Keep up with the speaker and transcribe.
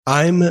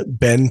I'm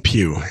Ben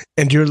Pugh,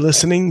 and you're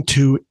listening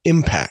to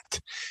Impact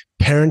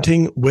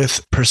Parenting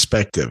with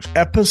Perspective,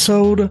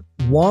 episode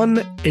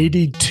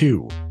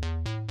 182.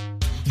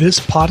 This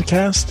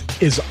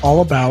podcast is all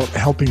about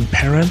helping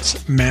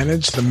parents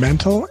manage the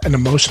mental and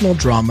emotional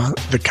drama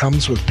that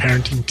comes with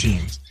parenting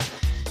teens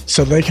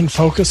so they can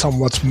focus on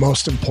what's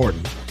most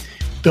important,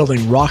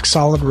 building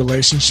rock-solid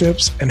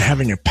relationships and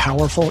having a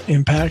powerful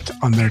impact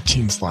on their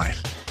teen's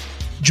life.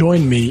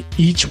 Join me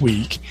each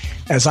week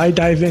as I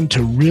dive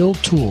into real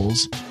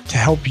tools to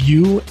help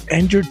you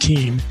and your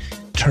team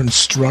turn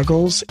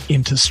struggles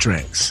into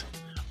strengths.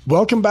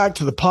 Welcome back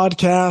to the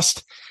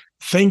podcast.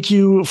 Thank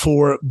you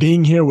for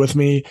being here with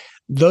me.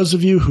 Those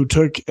of you who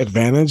took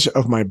advantage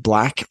of my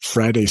Black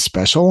Friday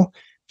special,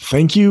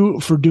 thank you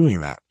for doing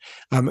that.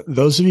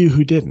 Those of you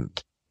who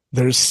didn't,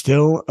 there's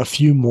still a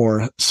few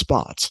more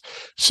spots.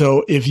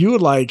 So if you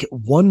would like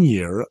 1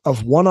 year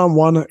of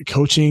one-on-one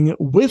coaching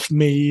with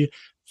me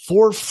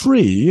for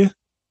free,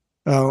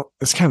 well,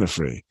 it's kind of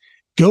free.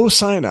 Go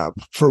sign up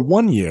for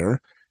 1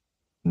 year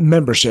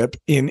membership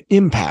in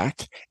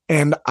Impact,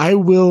 and I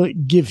will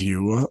give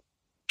you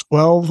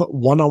 12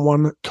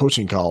 one-on-one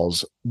coaching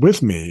calls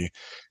with me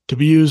to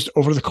be used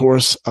over the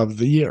course of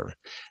the year.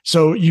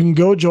 So you can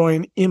go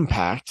join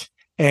Impact,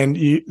 and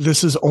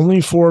this is only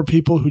for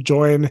people who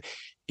join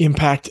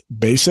Impact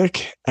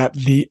Basic at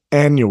the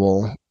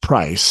annual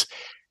price.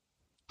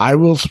 I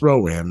will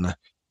throw in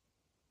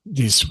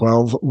these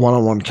 12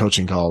 one-on-one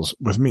coaching calls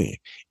with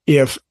me.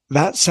 If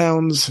that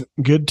sounds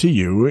good to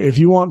you, if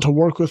you want to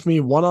work with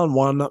me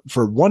one-on-one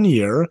for 1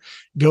 year,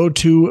 go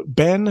to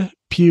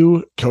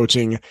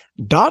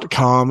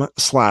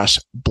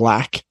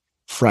benpewcoaching.com/Black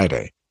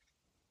Friday.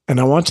 And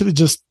I want you to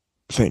just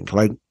think,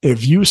 like,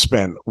 if you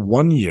spent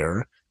 1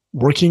 year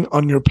working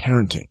on your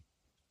parenting,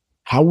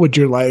 how would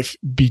your life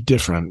be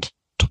different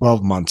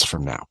 12 months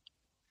from now?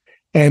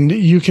 And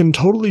you can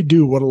totally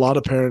do what a lot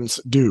of parents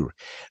do.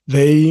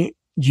 They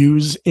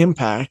use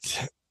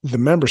Impact, the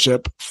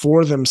membership,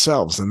 for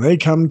themselves. And they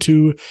come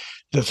to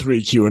the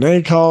 3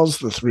 Q&A calls,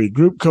 the 3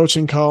 group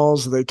coaching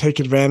calls. They take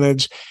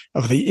advantage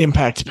of the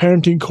Impact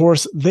Parenting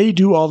course. They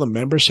do all the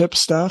membership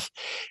stuff.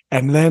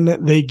 And then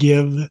they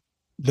give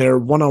their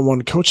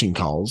one-on-one coaching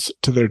calls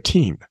to their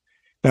teen.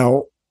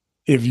 Now,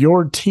 if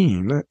your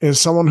teen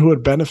is someone who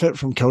would benefit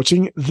from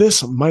coaching,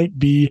 this might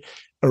be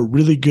a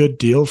really good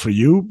deal for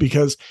you,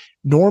 because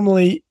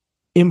normally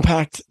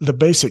Impact, the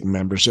basic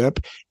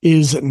membership,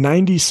 is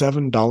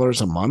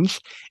 $97 a month.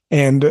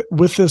 And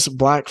with this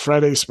Black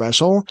Friday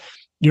special,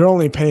 you're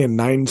only paying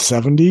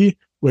 $970,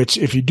 which,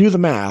 if you do the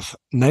math,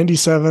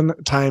 97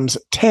 times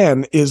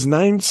 10 is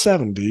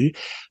 $970.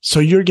 So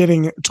you're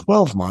getting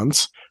 12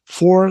 months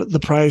for the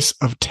price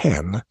of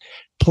 10.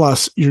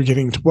 Plus, you're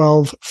getting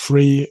 12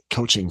 free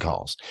coaching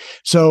calls.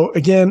 So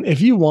again, if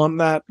you want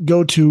that,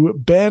 go to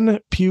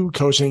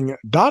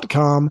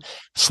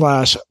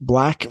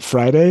benpewcoaching.com/Black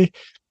Friday.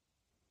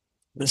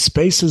 The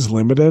space is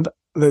limited.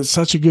 It's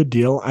such a good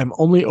deal. I'm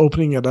only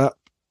opening it up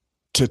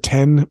to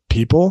 10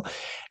 people,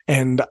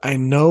 and I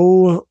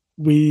know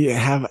we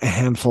have a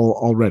handful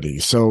already.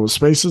 So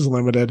space is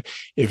limited.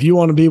 If you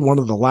want to be one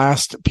of the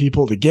last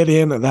people to get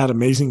in at that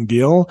amazing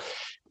deal,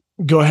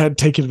 go ahead,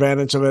 take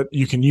advantage of it.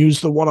 You can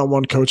use the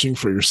one-on-one coaching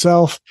for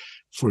yourself,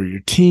 for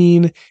your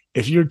teen.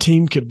 If your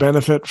teen could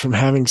benefit from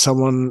having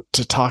someone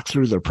to talk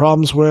through their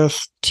problems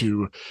with,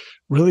 to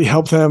really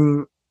help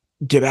them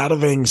get out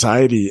of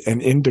anxiety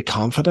and into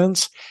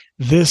confidence,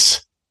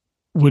 this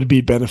would be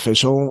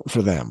beneficial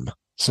for them.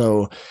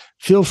 So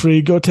feel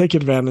free, go take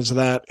advantage of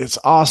that. It's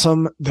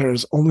awesome.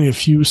 There's only a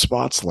few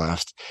spots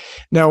left.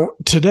 Now,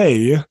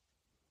 today,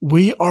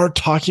 we are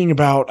talking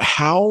about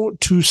how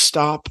to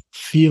stop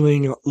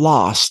feeling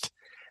lost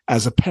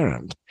as a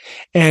parent.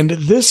 And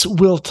this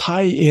will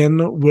tie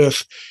in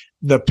with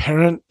the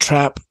Parent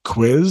Trap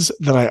quiz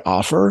that I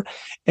offer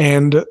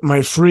and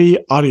my free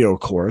audio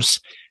course,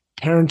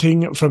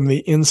 Parenting from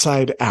the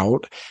Inside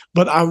Out.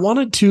 But I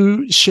wanted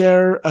to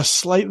share a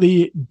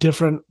slightly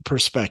different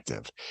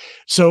perspective.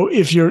 So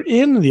if you're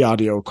in the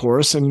audio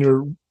course and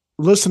you're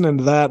listening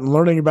to that and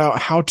learning about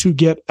how to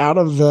get out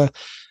of the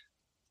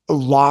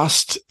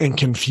lost and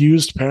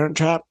confused parent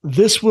trap,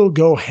 this will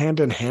go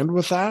hand in hand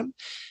with that,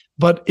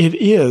 but it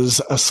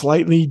is a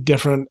slightly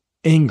different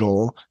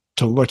angle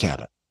to look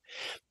at it.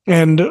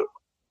 And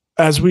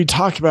as we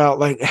talk about,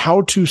 like,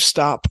 how to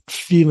stop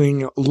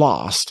feeling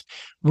lost,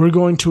 we're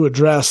going to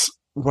address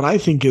what I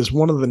think is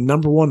one of the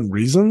number one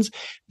reasons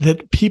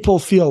that people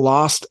feel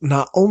lost,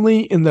 not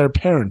only in their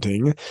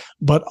parenting,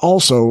 but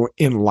also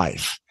in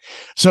life.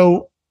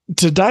 So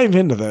to dive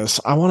into this,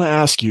 I want to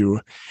ask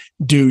you,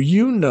 do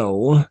you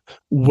know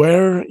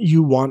where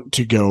you want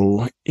to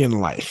go in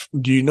life?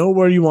 Do you know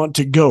where you want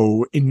to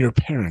go in your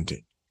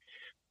parenting?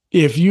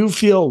 If you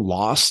feel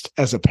lost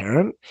as a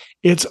parent,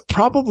 it's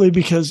probably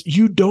because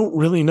you don't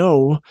really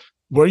know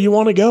where you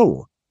want to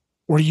go,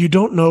 or you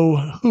don't know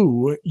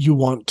who you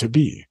want to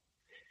be.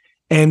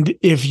 And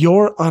if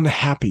you're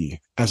unhappy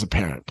as a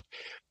parent,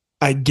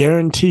 I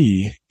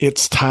guarantee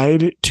it's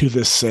tied to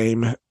the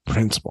same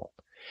principle.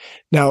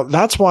 Now,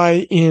 that's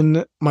why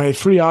in my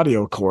free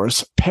audio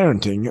course,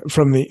 Parenting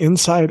from the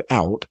Inside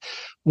Out,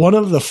 one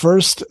of the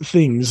first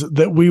things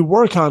that we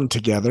work on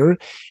together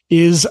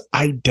is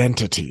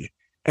identity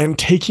and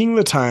taking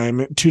the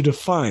time to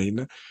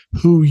define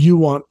who you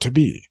want to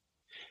be.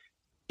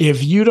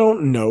 If you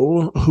don't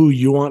know who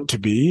you want to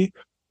be,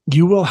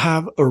 you will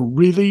have a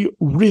really,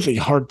 really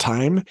hard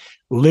time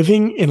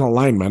living in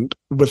alignment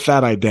with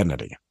that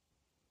identity.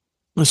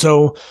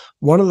 So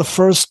one of the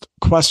first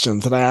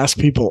questions that I ask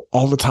people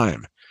all the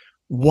time,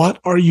 what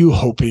are you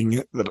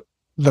hoping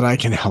that I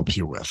can help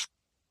you with?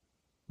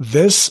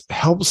 This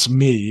helps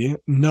me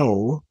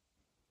know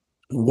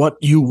what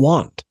you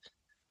want.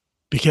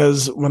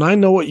 Because when I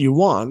know what you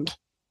want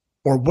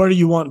or where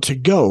you want to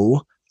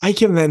go, I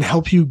can then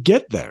help you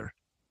get there.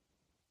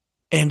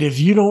 And if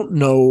you don't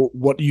know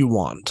what you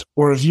want,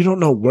 or if you don't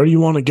know where you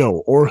want to go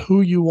or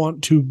who you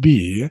want to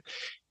be,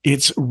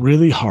 it's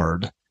really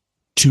hard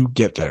to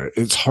get there.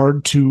 It's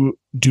hard to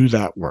do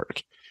that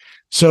work.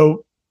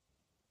 So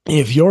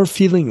if you're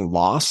feeling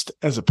lost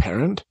as a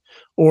parent,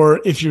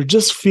 or if you're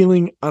just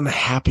feeling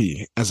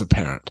unhappy as a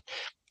parent,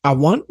 I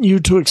want you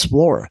to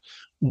explore,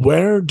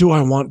 where do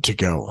I want to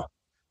go?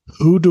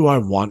 Who do I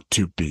want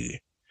to be?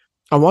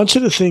 I want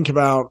you to think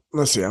about,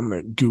 let's see, I'm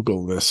going to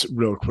Google this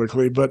real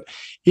quickly, but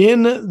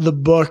in the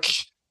book,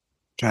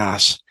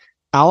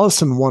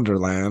 Alice in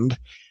Wonderland,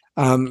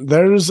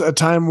 there's a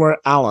time where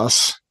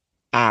Alice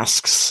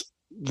asks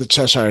the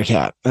Cheshire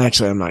Cat.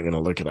 Actually, I'm not going to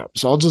look it up,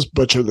 so I'll just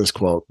butcher this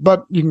quote,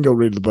 but you can go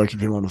read the book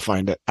if you want to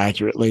find it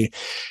accurately.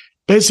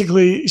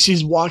 Basically,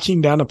 she's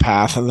walking down a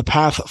path, and the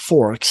path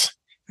forks,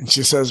 and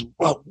she says,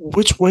 well,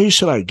 which way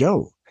should I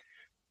go?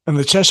 And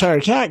the Cheshire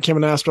Cat came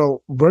and asked,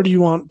 well, where do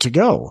you want to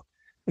go?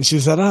 And she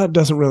said, it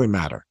doesn't really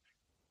matter.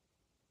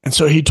 And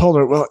so he told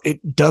her, well,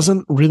 it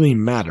doesn't really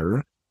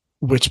matter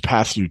which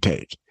path you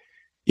take.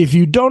 If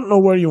you don't know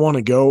where you want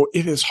to go,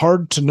 it is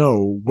hard to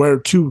know where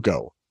to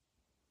go.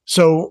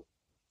 So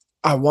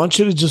I want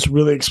you to just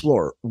really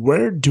explore,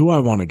 where do I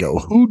want to go?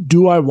 Who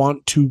do I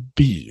want to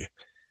be?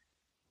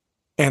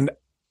 And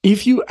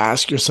if you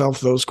ask yourself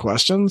those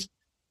questions,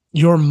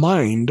 your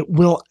mind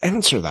will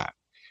answer that.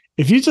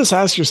 If you just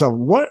ask yourself,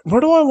 where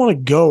do I want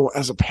to go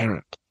as a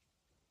parent?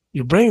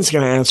 Your brain's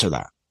going to answer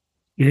that.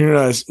 You're going to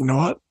realize, you know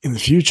what? In the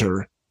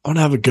future, I want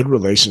to have a good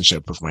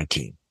relationship with my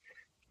teen.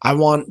 I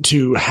want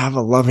to have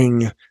a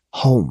loving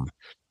home.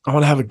 I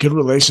want to have a good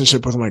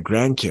relationship with my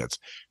grandkids.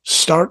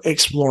 Start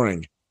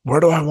exploring. Where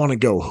do I want to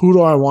go? Who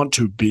do I want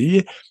to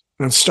be?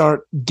 And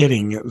start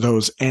getting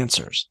those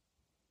answers.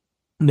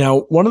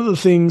 Now, one of the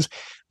things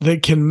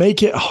that can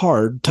make it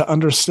hard to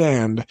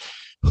understand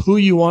who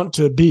you want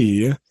to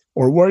be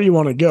or where you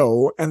want to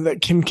go, and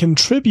that can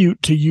contribute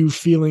to you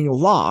feeling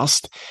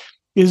lost,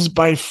 is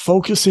by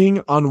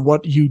focusing on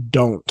what you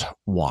don't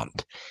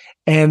want.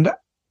 And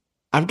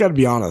I've got to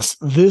be honest,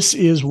 this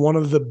is one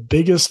of the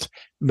biggest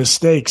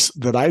mistakes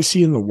that I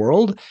see in the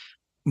world.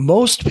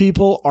 Most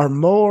people are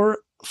more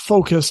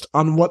focused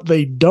on what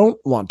they don't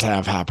want to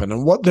have happen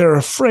and what they're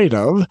afraid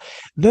of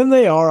than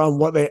they are on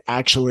what they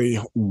actually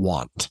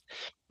want.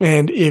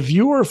 And if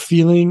you are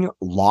feeling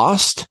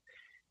lost,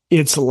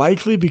 it's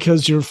likely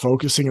because you're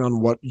focusing on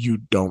what you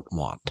don't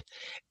want.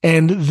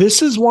 And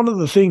this is one of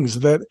the things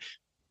that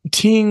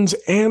teens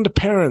and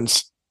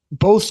parents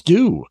both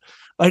do.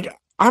 Like,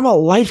 I'm a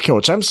life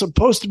coach. I'm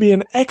supposed to be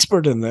an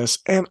expert in this,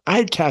 and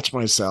I catch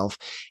myself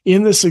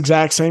in this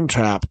exact same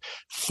trap,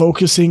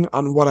 focusing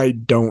on what I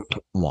don't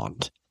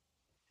want.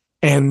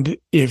 And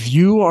if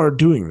you are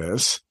doing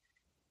this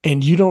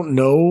and you don't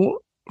know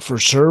for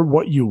sure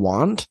what you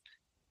want,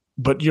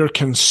 but you're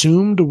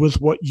consumed with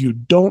what you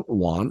don't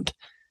want,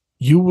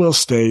 you will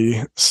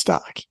stay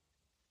stuck.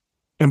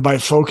 And by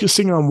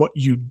focusing on what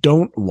you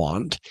don't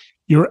want,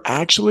 you're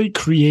actually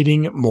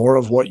creating more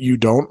of what you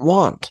don't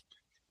want.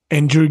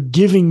 And you're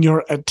giving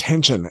your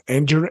attention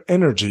and your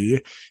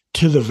energy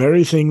to the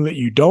very thing that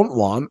you don't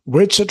want,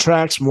 which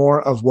attracts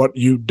more of what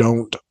you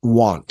don't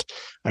want.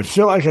 I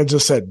feel like I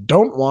just said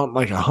don't want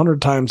like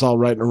 100 times all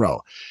right in a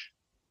row.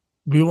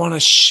 We want to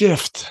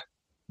shift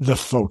the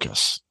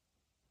focus.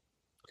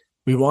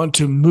 We want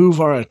to move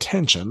our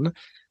attention,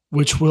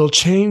 which will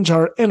change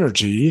our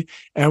energy,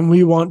 and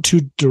we want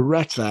to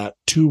direct that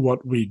to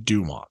what we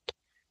do want.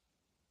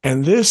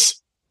 And this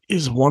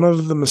is one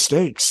of the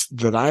mistakes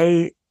that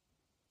I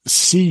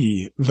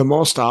see the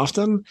most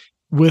often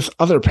with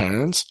other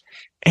parents,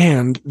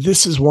 and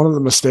this is one of the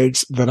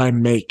mistakes that I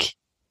make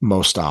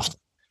most often.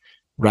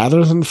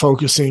 Rather than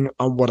focusing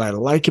on what I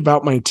like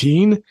about my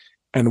teen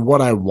and what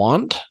I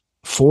want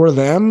for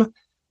them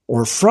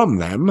or from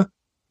them,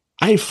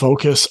 I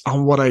focus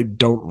on what I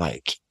don't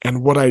like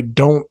and what I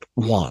don't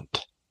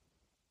want.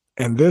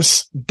 And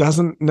this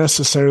doesn't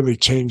necessarily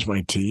change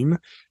my teen,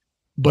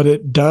 but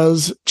it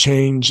does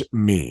change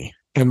me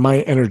and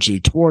my energy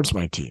towards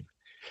my teen.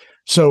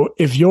 So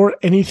if you're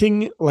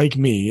anything like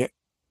me,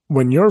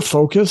 when you're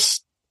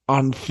focused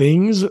on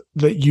things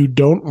that you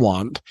don't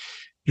want,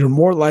 you're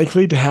more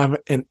likely to have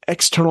an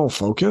external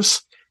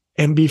focus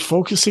and be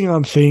focusing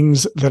on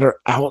things that are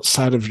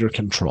outside of your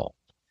control.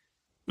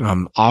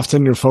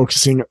 Often you're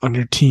focusing on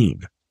your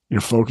teen.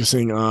 You're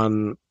focusing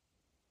on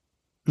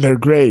their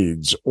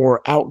grades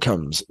or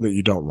outcomes that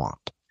you don't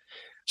want.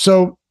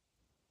 So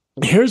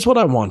here's what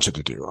I want you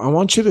to do. I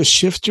want you to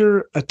shift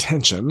your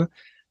attention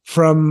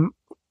from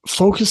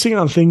focusing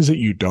on things that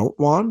you don't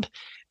want,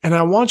 and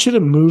I want you to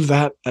move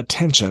that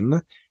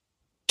attention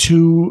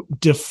to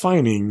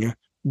defining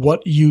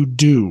what you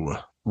do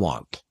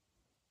want.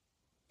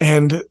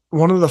 And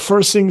one of the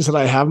first things that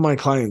I have my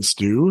clients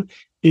do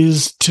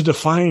is to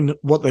define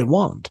what they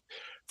want.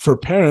 For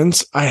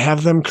parents, I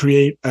have them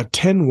create a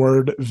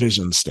 10-word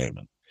vision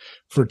statement.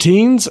 For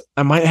teens,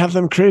 I might have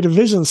them create a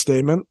vision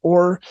statement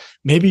or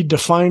maybe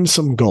define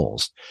some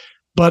goals.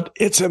 But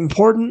it's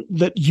important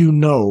that you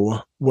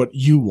know what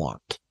you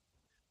want.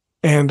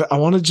 And I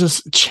want to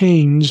just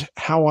change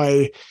how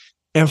I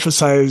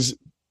emphasize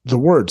the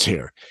words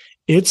here.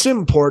 It's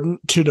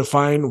important to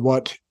define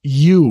what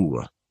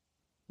you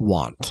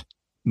want,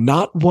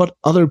 not what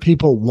other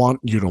people want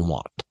you to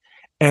want.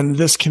 And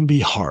this can be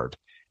hard,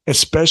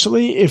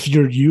 especially if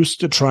you're used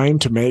to trying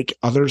to make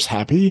others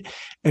happy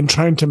and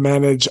trying to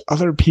manage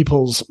other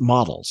people's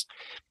models.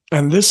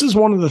 And this is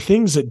one of the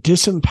things that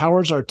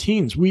disempowers our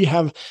teens. We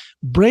have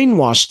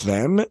brainwashed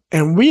them,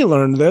 and we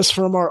learned this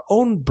from our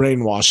own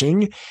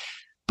brainwashing,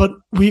 but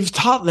we've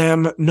taught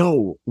them,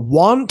 no,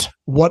 want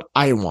what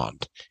I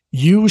want.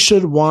 You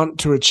should want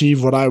to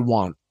achieve what I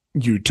want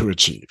you to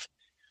achieve.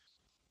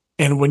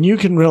 And when you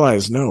can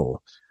realize,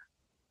 no,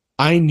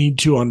 I need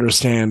to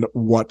understand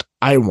what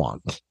I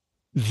want,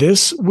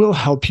 this will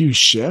help you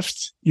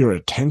shift your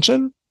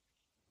attention,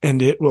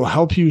 and it will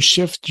help you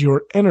shift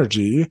your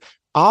energy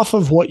off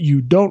of what you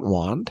don't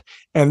want.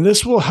 And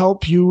this will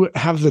help you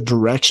have the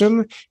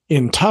direction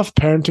in tough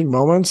parenting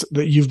moments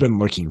that you've been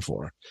looking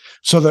for.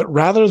 So that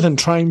rather than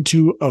trying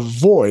to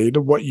avoid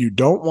what you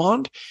don't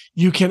want,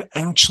 you can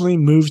actually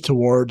move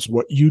towards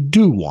what you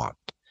do want.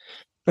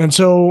 And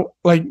so,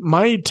 like,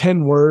 my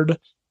 10-word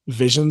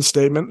vision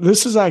statement,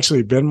 this has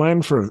actually been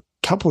mine for a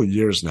couple of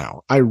years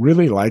now. I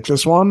really like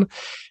this one,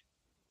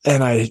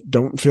 and I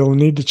don't feel the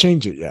need to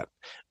change it yet.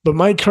 But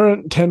my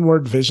current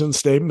 10-word vision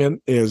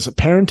statement is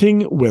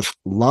parenting with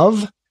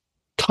love,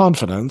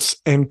 confidence,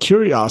 and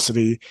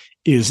curiosity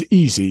is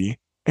easy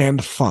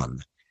and fun.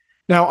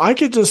 Now, I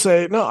could just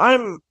say, no,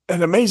 I'm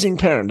an amazing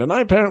parent, and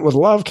I parent with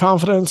love,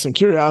 confidence, and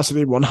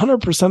curiosity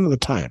 100% of the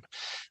time.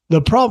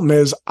 The problem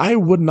is I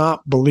would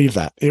not believe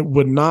that. It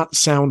would not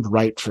sound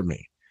right for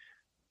me.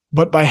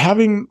 But by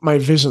having my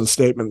vision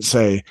statement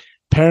say,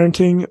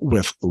 parenting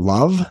with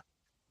love,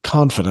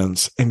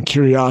 confidence, and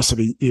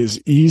curiosity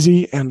is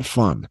easy and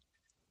fun,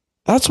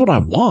 that's what I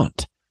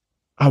want.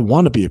 I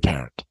want to be a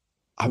parent.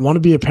 I want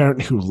to be a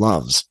parent who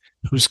loves,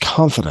 who's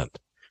confident,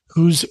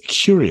 who's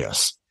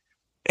curious.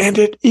 And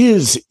it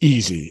is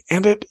easy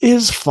and it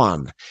is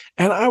fun.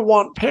 And I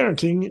want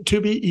parenting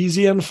to be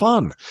easy and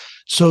fun.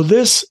 So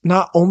this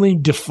not only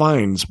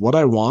defines what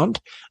I want,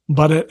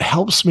 but it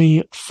helps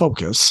me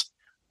focus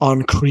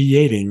on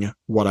creating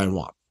what I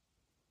want.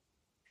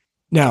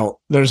 Now,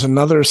 there's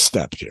another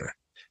step here.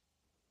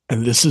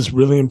 And this is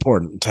really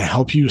important to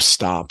help you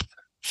stop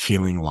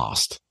feeling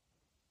lost.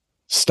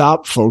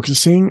 Stop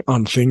focusing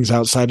on things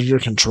outside of your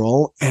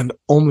control and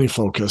only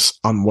focus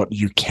on what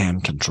you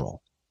can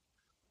control.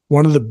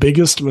 One of the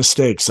biggest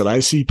mistakes that I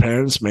see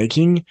parents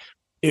making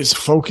is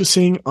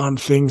focusing on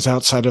things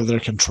outside of their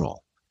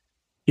control.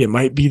 It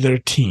might be their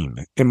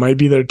teen. It might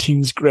be their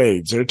teen's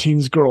grades, their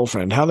teen's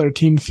girlfriend, how their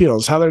teen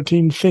feels, how their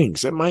teen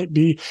thinks. It might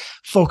be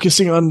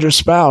focusing on your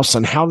spouse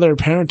and how they're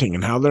parenting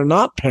and how they're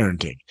not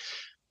parenting.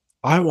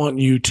 I want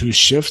you to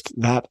shift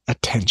that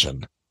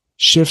attention,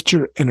 shift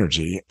your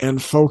energy,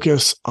 and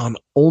focus on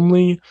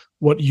only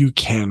what you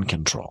can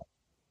control.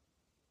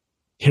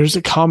 Here's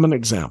a common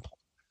example.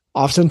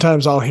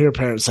 Oftentimes I'll hear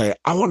parents say,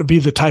 I want to be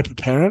the type of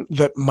parent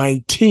that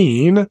my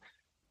teen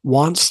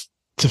wants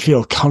to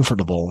feel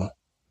comfortable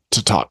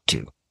to talk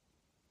to.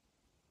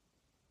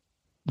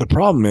 The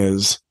problem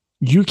is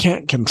you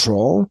can't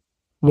control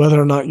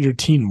whether or not your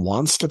teen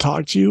wants to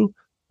talk to you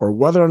or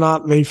whether or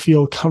not they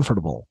feel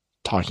comfortable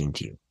talking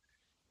to you.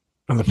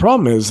 And the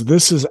problem is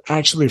this is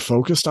actually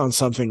focused on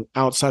something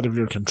outside of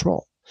your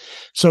control.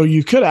 So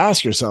you could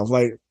ask yourself,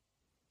 like,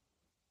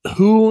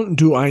 who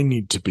do I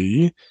need to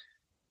be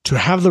to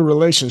have the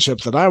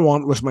relationship that I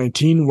want with my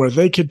teen where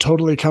they could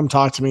totally come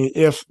talk to me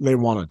if they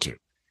wanted to?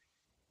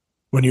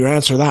 When you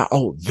answer that,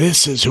 oh,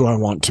 this is who I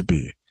want to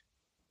be,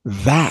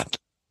 that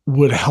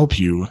would help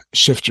you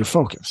shift your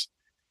focus.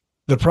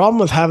 The problem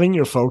with having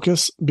your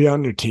focus be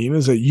on your teen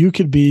is that you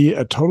could be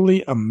a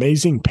totally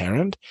amazing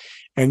parent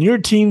and your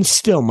teen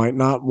still might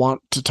not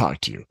want to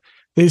talk to you.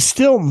 They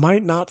still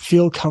might not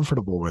feel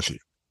comfortable with you.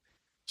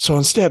 So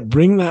instead,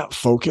 bring that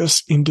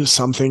focus into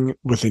something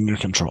within your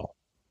control.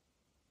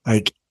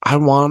 Like, I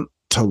want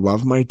to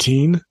love my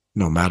teen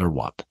no matter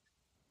what.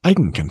 I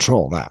can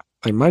control that.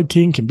 Like, my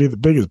teen can be the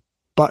biggest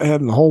butthead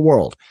in the whole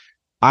world.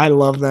 I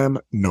love them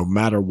no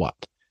matter what.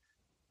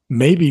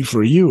 Maybe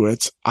for you,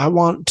 it's, I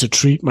want to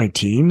treat my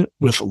teen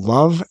with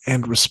love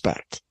and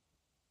respect.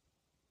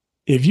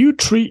 If you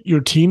treat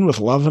your teen with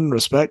love and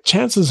respect,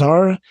 chances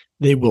are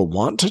they will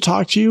want to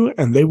talk to you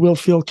and they will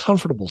feel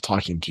comfortable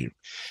talking to you.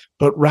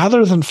 But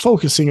rather than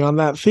focusing on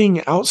that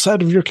thing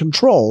outside of your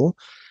control,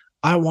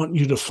 I want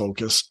you to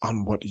focus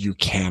on what you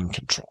can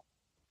control.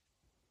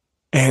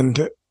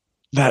 And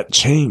that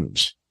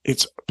change,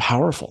 it's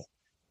powerful.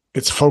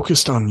 It's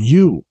focused on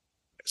you.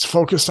 It's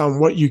focused on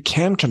what you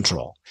can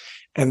control.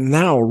 And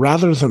now,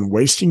 rather than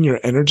wasting your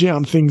energy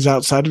on things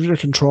outside of your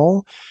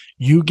control,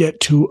 you get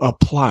to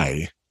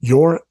apply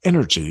your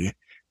energy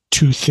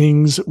to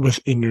things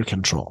within your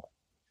control.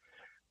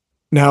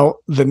 Now,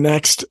 the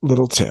next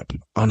little tip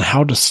on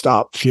how to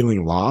stop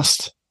feeling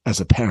lost as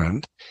a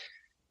parent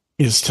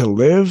is to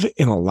live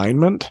in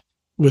alignment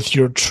with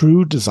your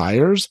true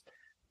desires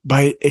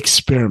by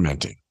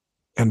experimenting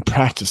and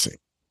practicing.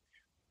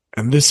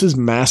 And this is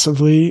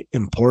massively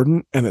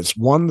important, and it's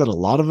one that a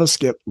lot of us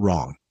get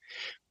wrong.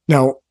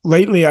 Now,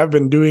 lately I've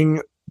been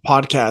doing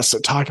podcasts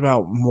that talk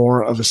about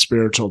more of a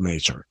spiritual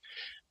nature.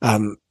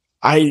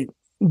 I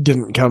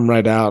didn't come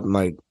right out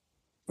and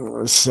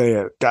say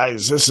it,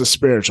 guys, this is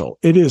spiritual.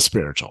 It is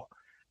spiritual.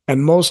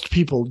 And most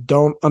people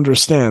don't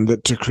understand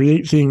that to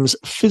create things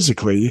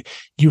physically,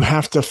 you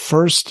have to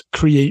first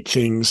create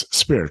things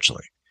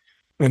spiritually.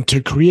 And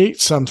to create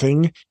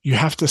something, you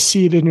have to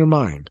see it in your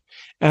mind.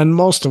 And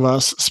most of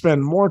us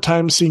spend more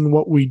time seeing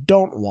what we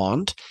don't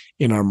want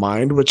in our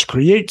mind, which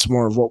creates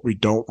more of what we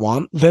don't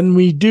want, than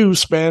we do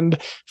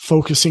spend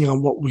focusing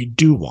on what we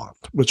do want,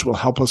 which will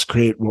help us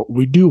create what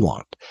we do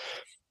want.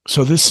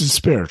 So this is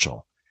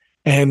spiritual.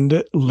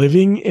 And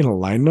living in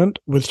alignment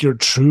with your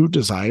true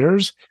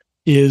desires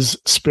is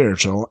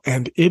spiritual,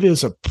 and it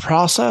is a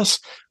process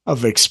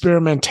of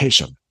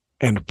experimentation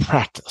and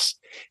practice.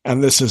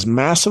 And this is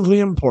massively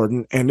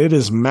important, and it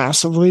is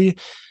massively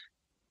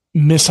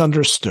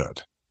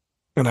misunderstood.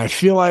 And I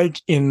feel like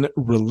in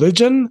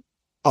religion,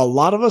 a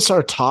lot of us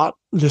are taught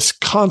this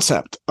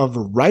concept of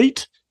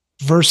right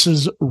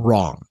versus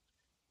wrong,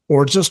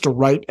 or just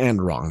right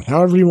and wrong,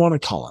 however you want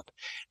to call it.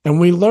 And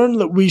we learn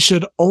that we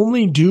should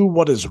only do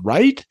what is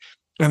right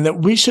and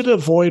that we should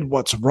avoid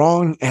what's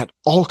wrong at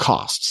all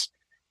costs.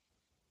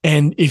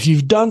 And if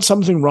you've done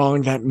something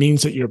wrong, that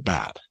means that you're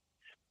bad.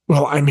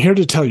 Well, I'm here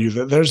to tell you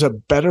that there's a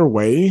better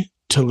way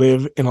to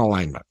live in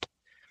alignment.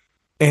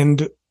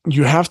 And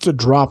you have to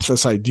drop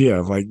this idea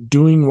of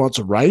doing what's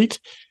right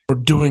or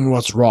doing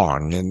what's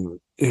wrong. And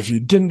if you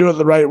didn't do it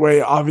the right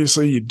way,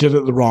 obviously you did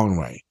it the wrong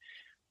way.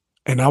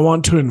 And I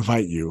want to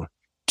invite you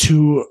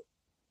to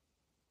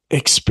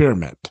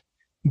experiment.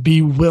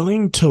 Be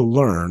willing to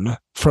learn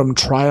from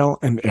trial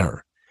and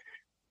error.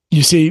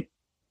 You see,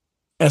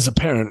 as a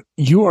parent,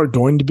 you are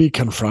going to be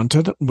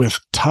confronted with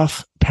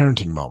tough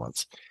parenting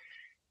moments,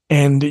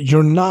 and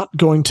you're not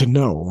going to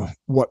know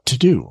what to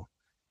do.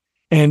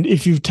 And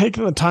if you've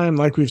taken the time,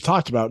 like we've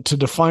talked about, to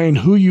define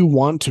who you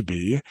want to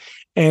be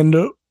and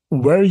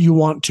where you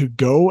want to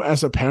go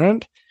as a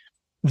parent,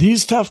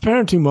 these tough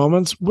parenting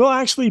moments will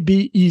actually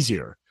be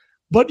easier,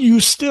 but you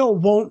still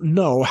won't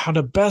know how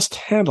to best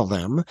handle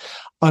them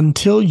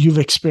until you've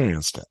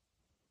experienced it.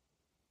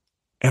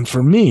 And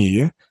for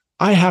me,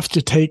 I have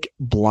to take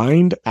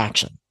blind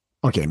action.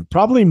 Okay,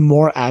 probably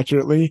more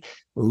accurately,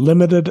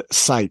 limited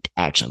sight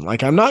action.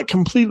 I'm not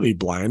completely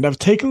blind. I've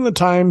taken the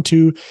time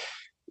to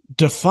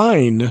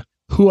define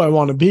who I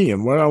want to be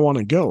and where I want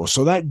to go.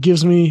 So that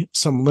gives me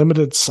some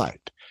limited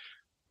sight.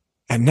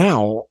 And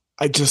now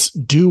I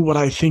just do what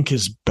I think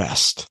is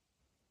best.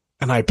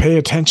 And I pay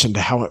attention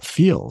to how it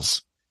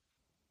feels.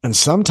 And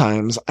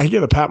sometimes I get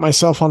to pat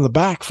myself on the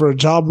back for a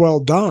job well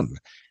done.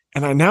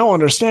 And I now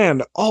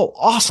understand, oh,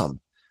 awesome.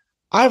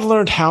 I've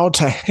learned how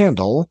to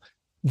handle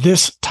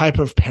this type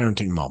of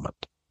parenting moment.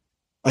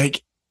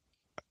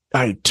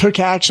 I took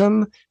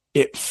action.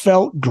 It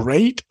felt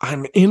great.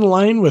 I'm in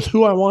line with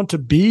who I want to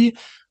be.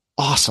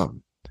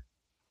 Awesome.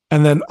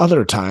 And then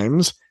other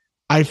times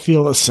I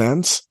feel a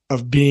sense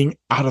of being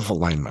out of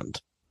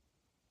alignment.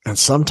 And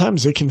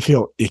sometimes it can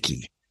feel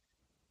icky,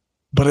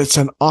 but it's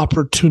an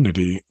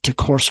opportunity to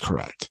course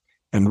correct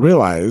and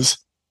realize,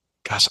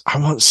 gosh, I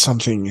want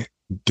something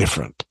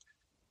different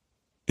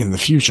in the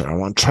future. I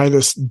want to try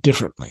this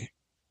differently.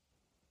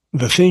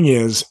 The thing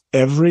is,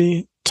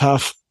 every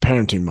tough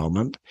parenting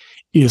moment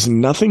is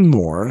nothing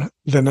more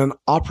than an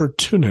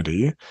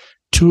opportunity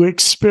to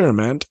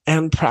experiment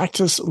and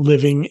practice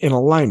living in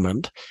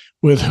alignment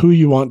with who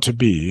you want to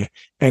be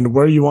and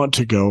where you want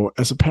to go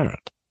as a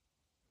parent.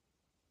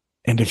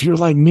 And if you're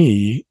like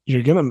me,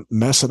 you're going to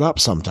mess it up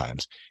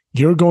sometimes.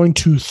 You're going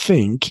to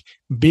think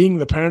being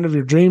the parent of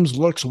your dreams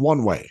looks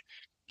one way,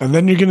 and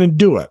then you're going to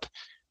do it.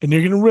 And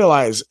you're going to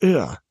realize,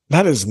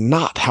 that is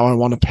not how I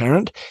want to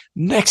parent.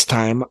 Next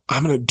time,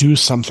 I'm going to do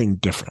something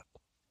different.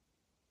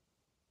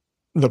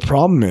 The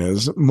problem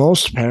is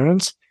most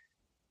parents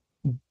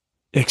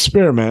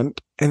experiment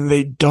and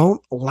they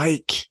don't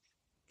like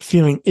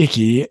feeling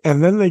icky,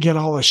 and then they get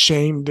all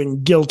ashamed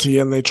and guilty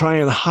and they try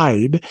and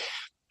hide,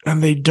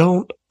 and they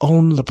don't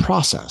own the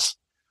process.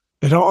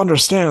 They don't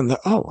understand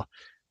that,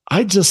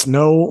 I just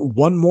know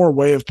one more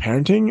way of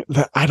parenting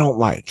that I don't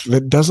like,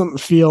 that doesn't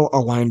feel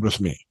aligned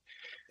with me.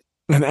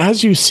 And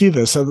as you see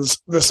this as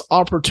this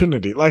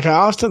opportunity, like I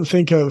often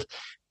think of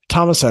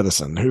Thomas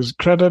Edison, who's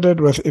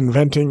credited with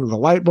inventing the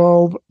light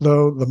bulb,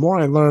 though the more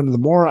I learn, the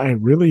more I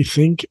really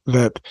think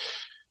that,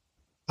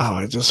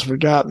 I just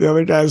forgot the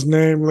other guy's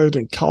name, lived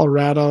in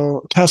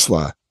Colorado,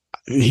 Tesla.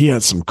 He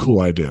had some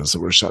cool ideas that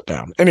were shut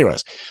down.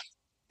 Anyways,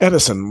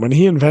 Edison, when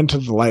he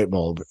invented the light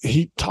bulb,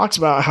 he talks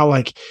about how,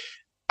 like,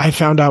 I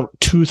found out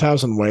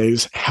 2,000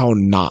 ways how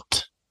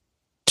not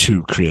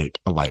to create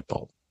a light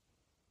bulb.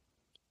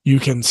 You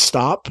can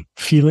stop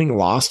feeling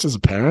lost as a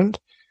parent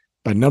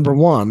by, number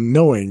one,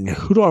 knowing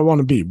who do I want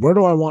to be? Where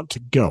do I want to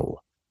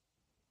go?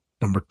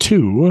 Number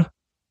two,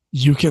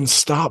 you can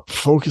stop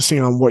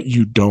focusing on what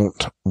you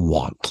don't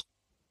want.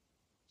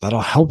 That'll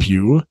help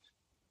you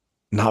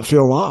not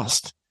feel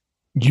lost.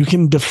 You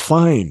can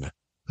define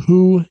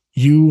who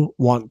you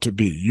want to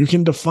be. You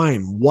can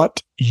define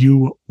what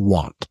you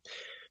want.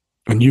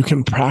 And you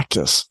can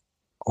practice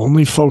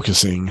only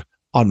focusing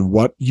on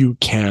what you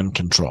can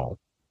control.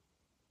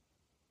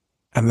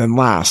 And then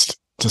last,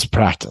 just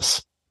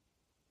practice.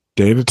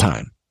 Day at a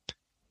time.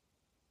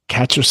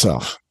 Catch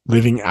yourself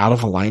living out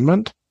of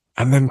alignment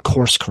and then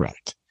course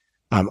correct.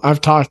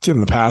 I've talked in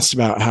the past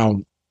about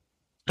how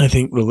I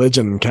think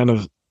religion kind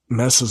of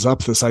messes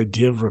up this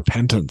idea of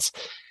repentance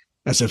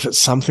as if it's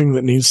something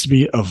that needs to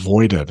be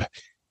avoided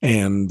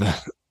and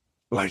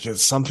like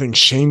it's something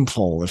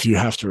shameful if you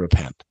have to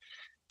repent.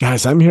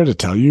 Guys, I'm here to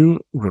tell you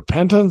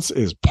repentance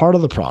is part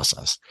of the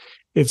process.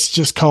 It's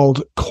just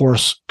called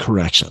course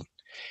correction.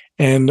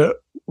 And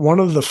one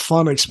of the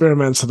fun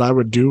experiments that I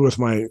would do with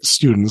my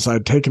students,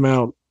 I'd take them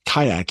out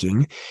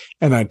kayaking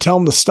and I'd tell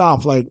them to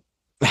stop like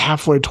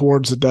halfway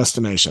towards the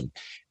destination.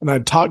 And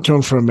I'd talk to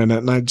them for a minute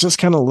and I'd just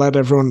kind of let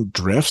everyone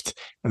drift.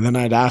 And then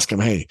I'd ask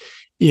them, hey,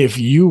 if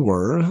you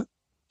were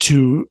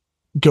to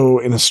go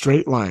in a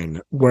straight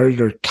line where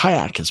your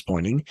kayak is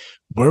pointing,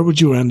 where would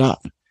you end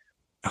up?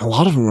 And a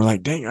lot of them were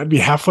like, dang, I'd be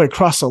halfway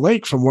across the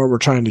lake from where we're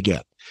trying to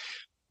get.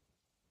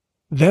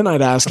 Then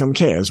I'd ask them,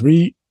 okay, as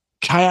we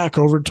kayak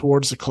over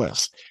towards the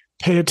cliffs,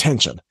 pay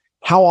attention.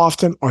 How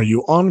often are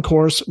you on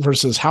course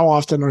versus how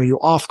often are you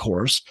off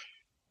course?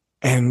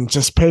 And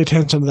just pay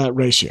attention to that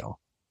ratio.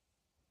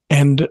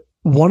 And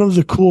one of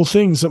the cool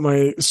things that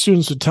my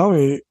students would tell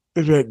me,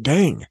 they'd be like,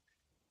 dang,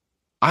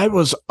 I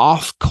was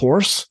off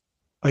course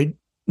like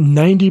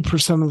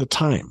 90% of the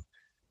time.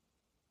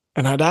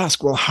 And I'd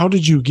ask, well, how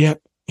did you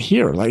get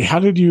here? Like, how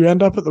did you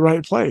end up at the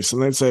right place?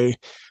 And they'd say,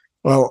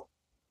 well,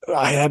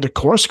 I had to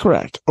course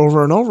correct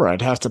over and over.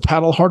 I'd have to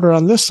paddle harder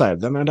on this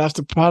side. Then I'd have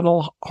to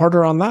paddle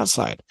harder on that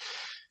side.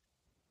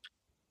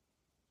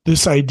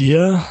 This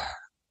idea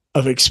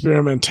of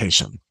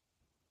experimentation,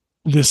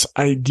 this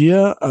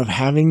idea of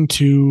having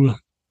to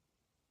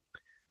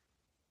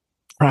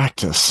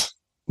practice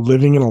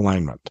living in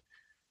alignment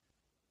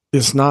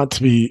is not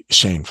to be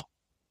shameful.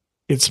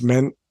 It's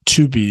meant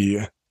to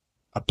be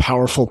a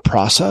powerful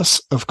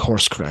process of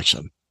course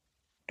correction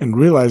and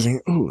realizing,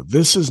 oh,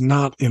 this is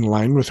not in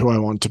line with who I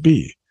want to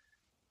be.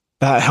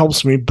 That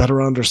helps me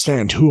better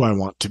understand who I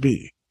want to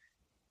be.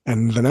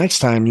 And the next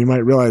time you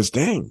might realize,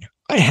 dang,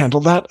 I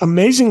handled that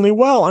amazingly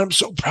well. I'm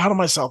so proud of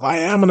myself. I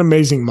am an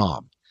amazing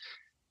mom.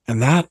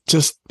 And that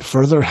just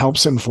further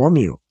helps inform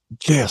you.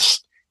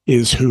 This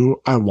is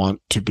who I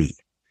want to be.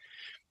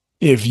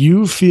 If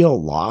you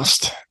feel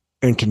lost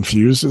and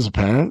confused as a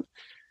parent,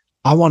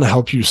 I want to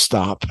help you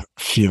stop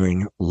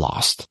feeling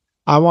lost.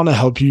 I want to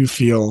help you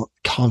feel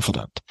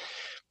confident.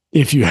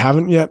 If you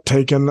haven't yet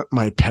taken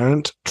my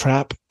Parent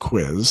Trap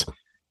quiz,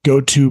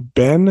 go to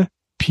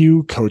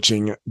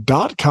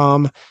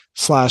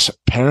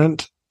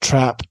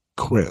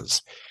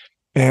benpughcoaching.com/parent-trap-quiz.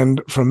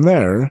 And from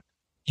there,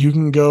 you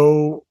can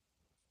go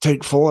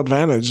take full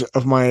advantage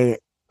of my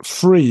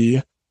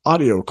free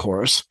audio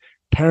course,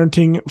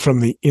 Parenting from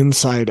the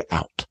Inside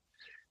Out.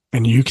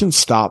 And you can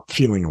stop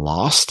feeling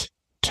lost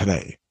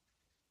today.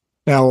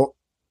 Now,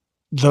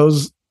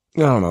 those,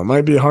 I don't know,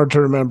 might be hard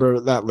to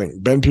remember that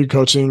link,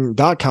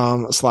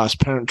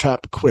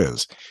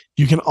 benpughcoaching.com/parent-trap-quiz.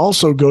 You can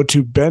also go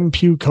to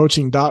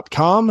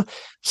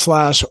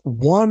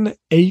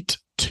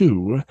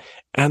benpughcoaching.com/182,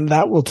 and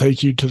that will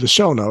take you to the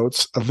show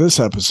notes of this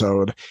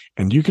episode,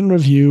 and you can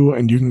review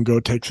and you can go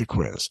take the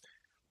quiz.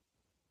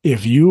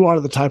 If you are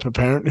the type of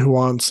parent who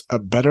wants a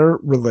better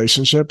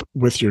relationship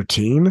with your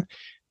teen,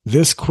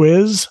 this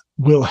quiz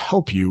will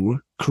help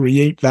you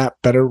create that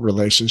better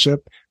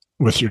relationship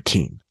with your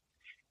teen.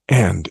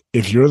 And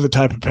if you're the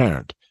type of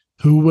parent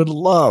who would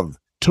love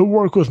to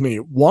work with me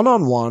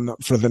one-on-one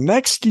for the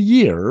next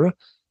year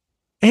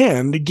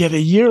and get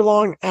a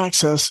year-long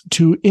access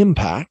to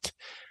Impact,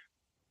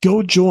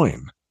 go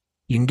join.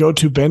 You can go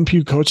to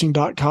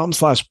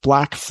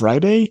benpughcoaching.com/Black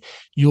Friday.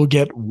 You'll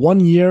get 1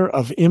 year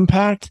of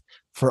Impact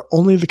for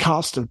only the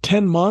cost of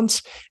 10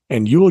 months,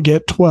 and you will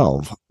get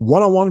 12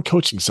 one-on-one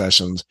coaching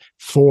sessions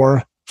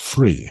for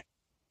free.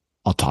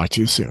 I'll talk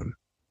to you soon.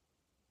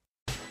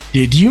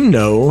 Did you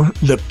know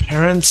that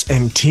parents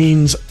and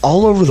teens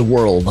all over the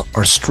world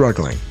are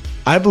struggling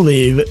I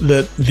believe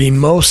that the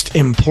most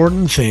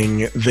important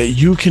thing that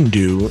you can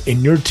do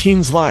in your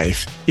teen's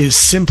life is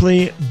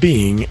simply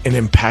being an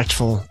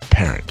impactful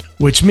parent,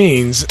 which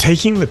means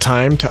taking the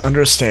time to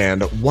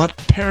understand what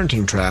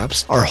parenting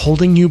traps are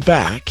holding you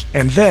back,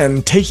 and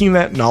then taking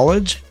that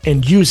knowledge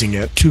and using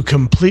it to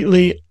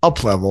completely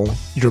uplevel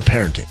your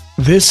parenting.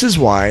 This is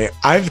why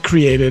I've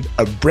created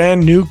a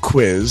brand new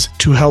quiz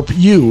to help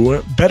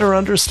you better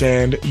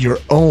understand your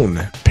own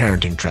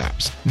parenting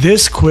traps.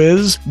 This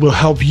quiz will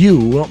help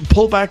you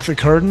pull back the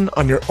curtain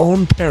on your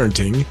own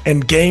parenting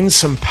and gain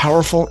some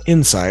powerful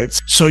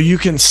insights so you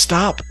can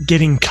stop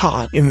getting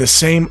caught in the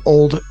same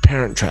old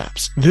parent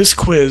traps. This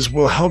quiz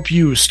will help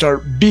you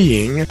start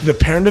being the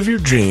parent of your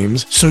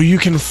dreams so you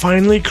can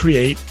finally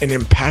create an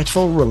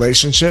impactful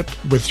relationship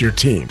with your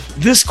teen.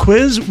 This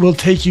quiz will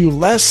take you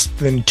less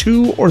than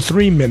 2 or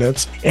 3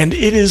 minutes, and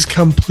it is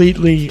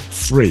completely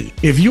free.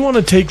 If you want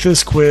to take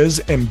this quiz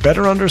and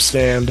better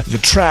understand the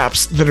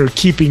traps that are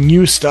keeping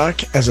you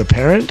stuck as a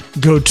parent,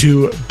 go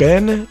to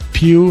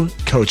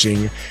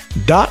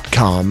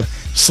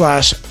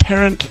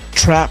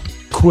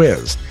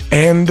benpughcoaching.com/parent-trap-quiz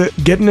and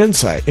get an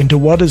insight into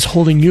what is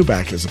holding you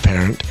back as a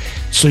parent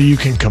so you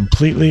can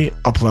completely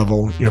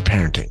uplevel your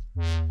parenting.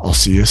 I'll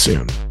see you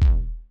soon.